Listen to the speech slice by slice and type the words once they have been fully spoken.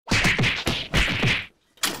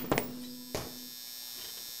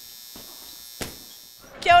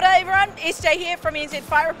Kia ora everyone, SJ here from NZ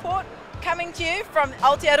Fight Report, coming to you from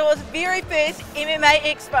Aotearoa's very first MMA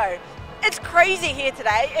Expo. It's crazy here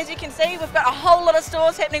today. As you can see, we've got a whole lot of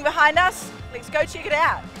stores happening behind us. Let's go check it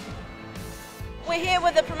out. We're here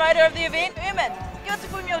with the promoter of the event, Ermin. Give us a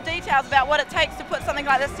few more details about what it takes to put something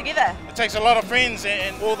like this together. It takes a lot of friends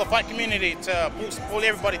and all the fight community to pull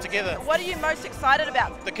everybody together. What are you most excited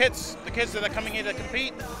about? The kids that are coming here to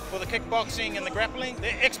compete for the kickboxing and the grappling. The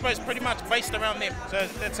expo is pretty much based around them. So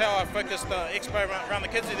that's how I focus the expo around the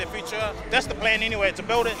kids and their future. That's the plan anyway, to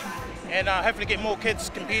build it and hopefully get more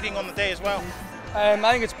kids competing on the day as well. I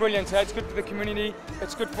think it's brilliant. It's good for the community.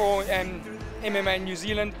 It's good for MMA in New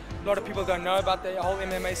Zealand. A lot of people don't know about the whole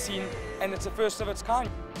MMA scene, and it's the first of its kind.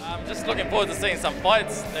 I'm just looking forward to seeing some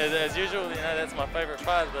fights. As usual, you know, that's my favourite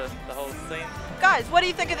part of the whole scene. Guys, what do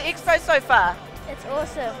you think of the expo so far? It's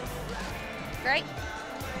awesome. Great.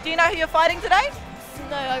 Do you know who you're fighting today?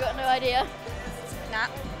 No, I got no idea. Nah.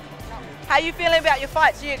 How are you feeling about your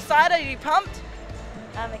fights? Are you excited? Are you pumped?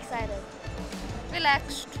 I'm excited.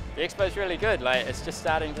 Relaxed. The expo's really good. Like, it's just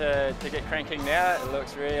starting to get cranking now. It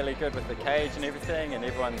looks really good with the cage and everything, and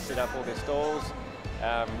everyone's set up all their stalls.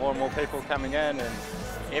 More and more people coming in, and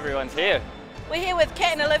everyone's here. We're here with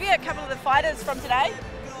Kat and Olivia, a couple of the fighters from today.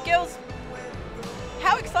 Girls,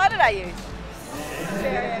 how excited are you?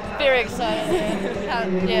 Very excited.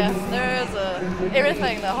 Yeah, there is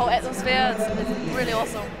everything, the whole atmosphere. It's really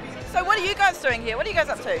awesome. So what are you guys doing here? What are you guys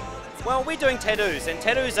up to? Well, we're doing tattoos, and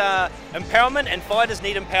tattoos are empowerment, and fighters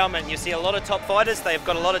need empowerment. You see a lot of top fighters, they've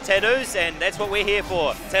got a lot of tattoos, and that's what we're here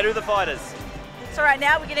for, tattoo the fighters. So right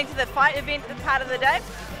now we're getting to the fight event part of the day.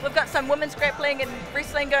 We've got some women's grappling and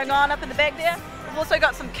wrestling going on up in the back there. We've also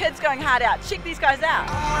got some kids going hard out. Check these guys out.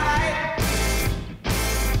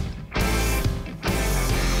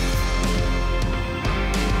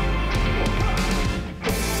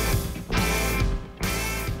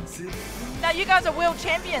 Now you guys are world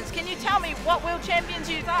champions. Can you tell me what world champions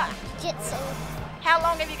you are? Jiu-Jitsu. How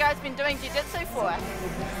long have you guys been doing jiu-jitsu for?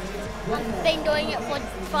 I've been doing it for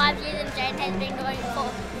 5 years and Jane has been doing it for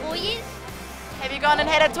 4 years. Have you gone and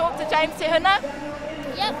had a talk to James Te Huna?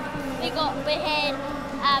 Yep, we had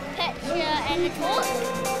a picture and a talk.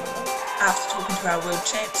 After talking to our world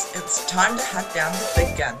champs, it's time to hunt down the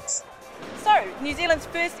big guns. So, New Zealand's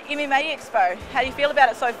first MMA Expo. How do you feel about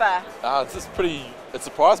it so far? It's just it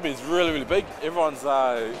surprised me. It's really, really big. Everyone's,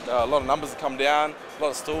 a lot of numbers have come down, a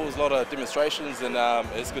lot of stalls, a lot of demonstrations, and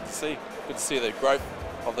it's good to see. Good to see the growth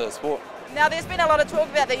of the sport. Now, there's been a lot of talk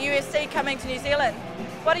about the UFC coming to New Zealand.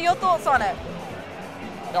 What are your thoughts on it?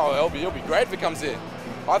 Oh, it'll be great if it comes here.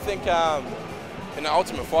 I think in the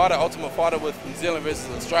Ultimate Fighter with New Zealand versus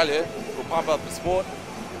Australia will pump up the sport,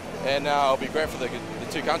 and it'll be great for the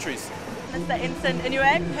two countries. Mr. Enson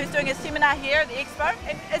Inoue, who's doing a seminar here at the Expo.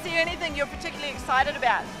 Is there anything you're particularly excited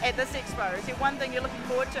about at this Expo? Is there one thing you're looking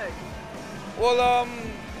forward to? Well,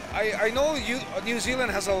 I know New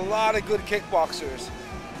Zealand has a lot of good kickboxers,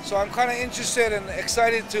 so I'm kind of interested and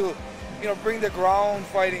excited to, bring the ground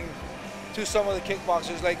fighting to some of the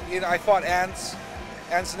kickboxers. Like, I fought Enson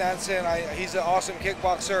Inoue. He's an awesome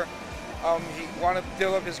kickboxer. He wanted to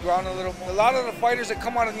build up his ground a little. A lot of the fighters that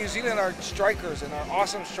come out of New Zealand are strikers and are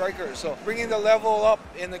awesome strikers. So bringing the level up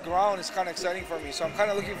in the ground is kind of exciting for me. So I'm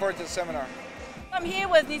kind of looking forward to the seminar. I'm here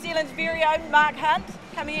with New Zealand's very own Mark Hunt.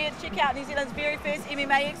 Come here to check out New Zealand's very first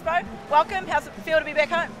MMA Expo. Welcome. How's it feel to be back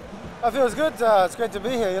home? I feel it's good. It's great to be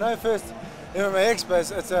here. First MMA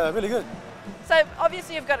Expo. It's really good. So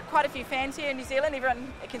obviously you've got quite a few fans here in New Zealand.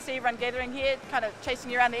 I can see everyone gathering here, kind of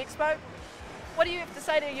chasing you around the Expo. What do you have to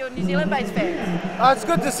say to your New Zealand-based fans? It's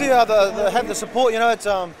good to see how they have the support. It's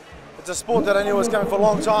a sport that I knew was coming for a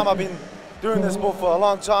long time. I've been doing this sport for a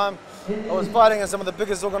long time. I was fighting in some of the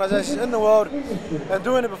biggest organisations in the world and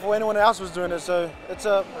doing it before anyone else was doing it. So it's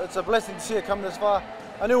a blessing to see it come this far.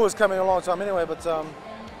 I knew it was coming a long time anyway, but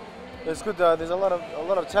it's good. There's a lot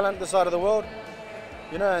of talent this side of the world,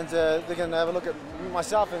 and they can have a look at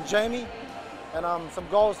myself and Jamie, and some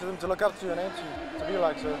goals for them to look up to and aim to be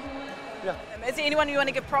like. So. Yeah. Is there anyone you want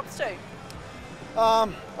to give props to?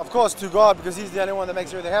 Of course to God, because He's the only one that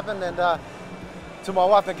makes everything happen, and to my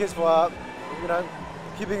wife and kids for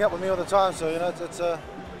keeping up with me all the time. So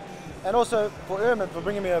and also for Ermin for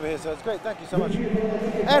bringing me over here. So it's great. Thank you so much.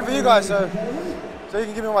 And for you guys, so you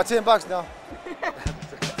can give me my $10 now.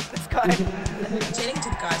 Let's go. Chatting to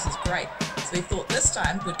the guys is great, so we thought this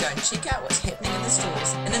time we'd go and check out what's happening in the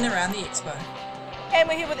stores in and around the expo. And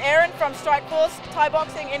we're here with Aaron from Strike Force, Thai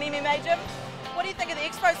Boxing and MMA Gym. What do you think of the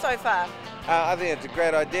Expo so far? I think it's a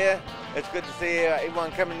great idea. It's good to see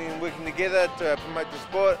everyone coming in and working together to promote the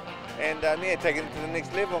sport and yeah, taking it to the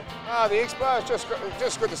next level. The Expo is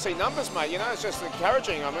just good to see numbers, mate. You know, it's just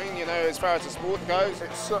encouraging. I mean, you know, as far as the sport goes.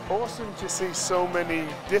 It's so awesome to see so many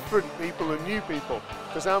different people and new people,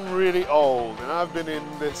 because I'm really old and I've been in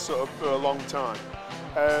this sort of for a long time.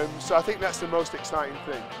 So I think that's the most exciting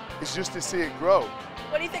thing, is just to see it grow.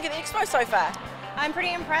 What do you think of the Expo so far? I'm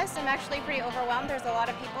pretty impressed. I'm actually pretty overwhelmed. There's a lot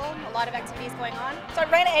of people, a lot of activities going on. So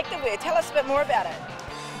Raina Activewear, tell us a bit more about it.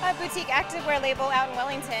 A boutique activewear label out in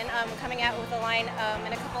Wellington, coming out with a line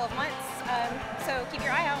in a couple of months. So keep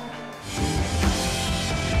your eye out.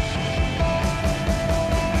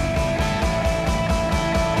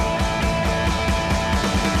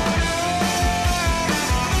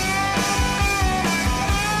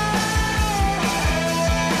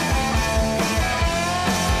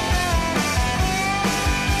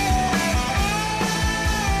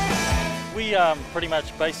 We pretty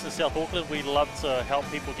much based in South Auckland. We love to help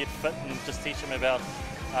people get fit and just teach them about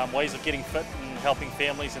ways of getting fit and helping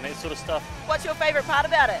families and that sort of stuff. What's your favourite part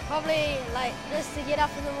about it? Probably like just to get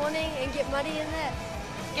up in the morning and get muddy in there.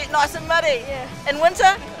 Get nice and muddy? Yeah. In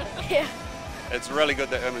winter? Yeah. It's really good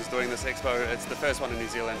that Irma's doing this expo. It's the first one in New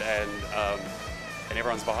Zealand and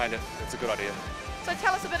everyone's behind it. It's a good idea. So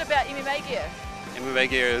tell us a bit about MMA Gear. MMA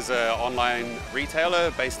Gear is an online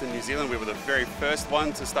retailer based in New Zealand. We were the very first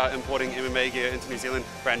one to start importing MMA gear into New Zealand,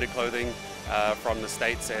 branded clothing from the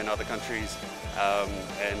States and other countries.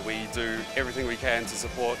 And we do everything we can to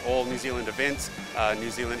support all New Zealand events,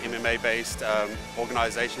 New Zealand MMA based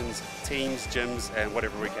organisations, teams, gyms and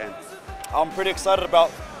whatever we can. I'm pretty excited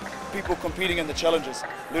about people competing in the challenges.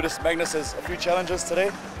 Ludus Magnus has a few challenges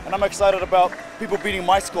today and I'm excited about people beating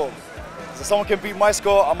my score. If someone can beat my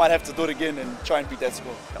score, I might have to do it again and try and beat that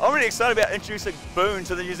score. I'm really excited about introducing Boon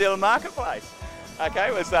to the New Zealand marketplace. Okay,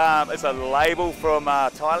 it's a label from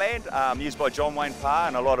Thailand, used by John Wayne Parr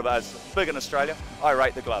and a lot of us, big in Australia. I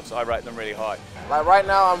rate the gloves, I rate them really high. Like right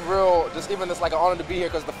now, I'm it's like an honor to be here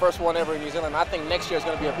because it's the first one ever in New Zealand. I think next year is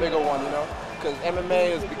going to be a bigger one, you know, because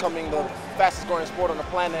MMA is becoming the fastest growing sport on the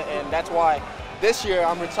planet, and that's why this year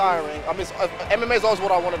I'm retiring. MMA is always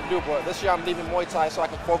what I wanted to do, but this year I'm leaving Muay Thai so I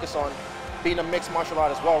can focus on being a mixed martial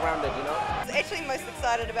artist, well-rounded, you know. I was actually most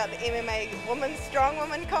excited about the MMA Strong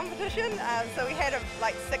Women competition. So we had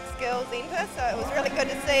like 6 girls enter, so it was really good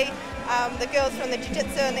to see the girls from the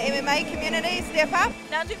Jiu-Jitsu and the MMA community step up.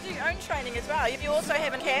 Now do you do your own training as well? You also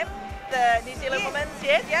have a camp, the New Zealand Women's,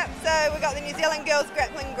 yes? Yep, so we've got the New Zealand Girls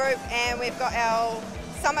Grappling Group and we've got our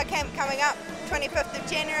summer camp coming up 25th of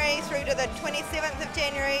January through to the 27th of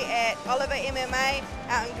January at Oliver MMA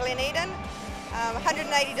out in Gleneden.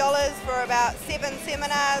 $180 for about 7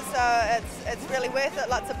 seminars, so it's really worth it.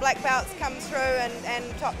 Lots of black belts come through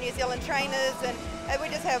and top New Zealand trainers, and we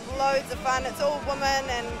just have loads of fun. It's all women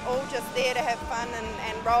and all just there to have fun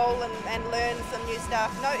and roll and learn some new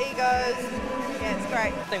stuff. No egos, yeah, it's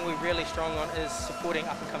great. The thing we're really strong on is supporting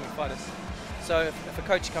up-and-coming fighters. So if a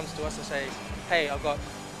coach comes to us and says, hey, I've got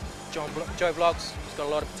Joe Vlogs, he's got a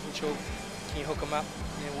lot of potential, can you hook him up?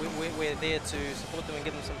 You know, we're there to support them and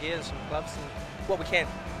give them some gear and some gloves and what we can.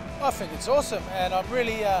 I think it's awesome, and I'm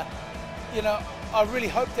really, you know, I really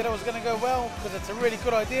hoped that it was going to go well because it's a really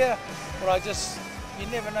good idea. But you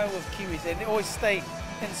never know with Kiwis; they always stay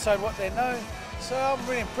inside what they know. So I'm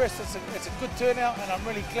really impressed. It's a good turnout, and I'm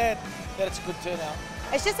really glad that it's a good turnout.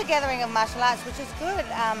 It's just a gathering of martial arts, which is good.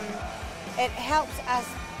 It helps us.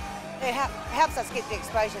 It helps us get the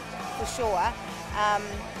exposure for sure.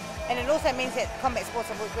 And it also means that combat sports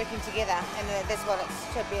are working together, and that's what it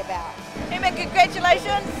should be about. Emma,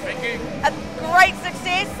 congratulations. Thank you. A great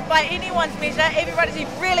success by anyone's measure. Everybody's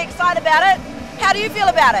really excited about it. How do you feel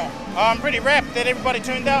about it? I'm pretty rapt that everybody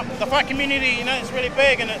turned out. The fight community, you know, is really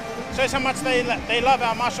big, and it shows how much they love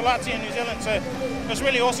our martial arts here in New Zealand. So it's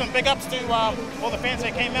really awesome. Big ups to all the fans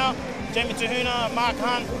that came out. Jamie Huna, Mark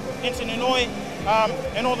Hunt, Enson Inoue,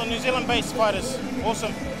 and all the New Zealand-based fighters.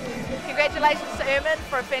 Awesome. Congratulations to Ermin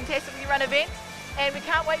for a fantastically run event, and we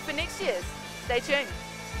can't wait for next year's. Stay tuned.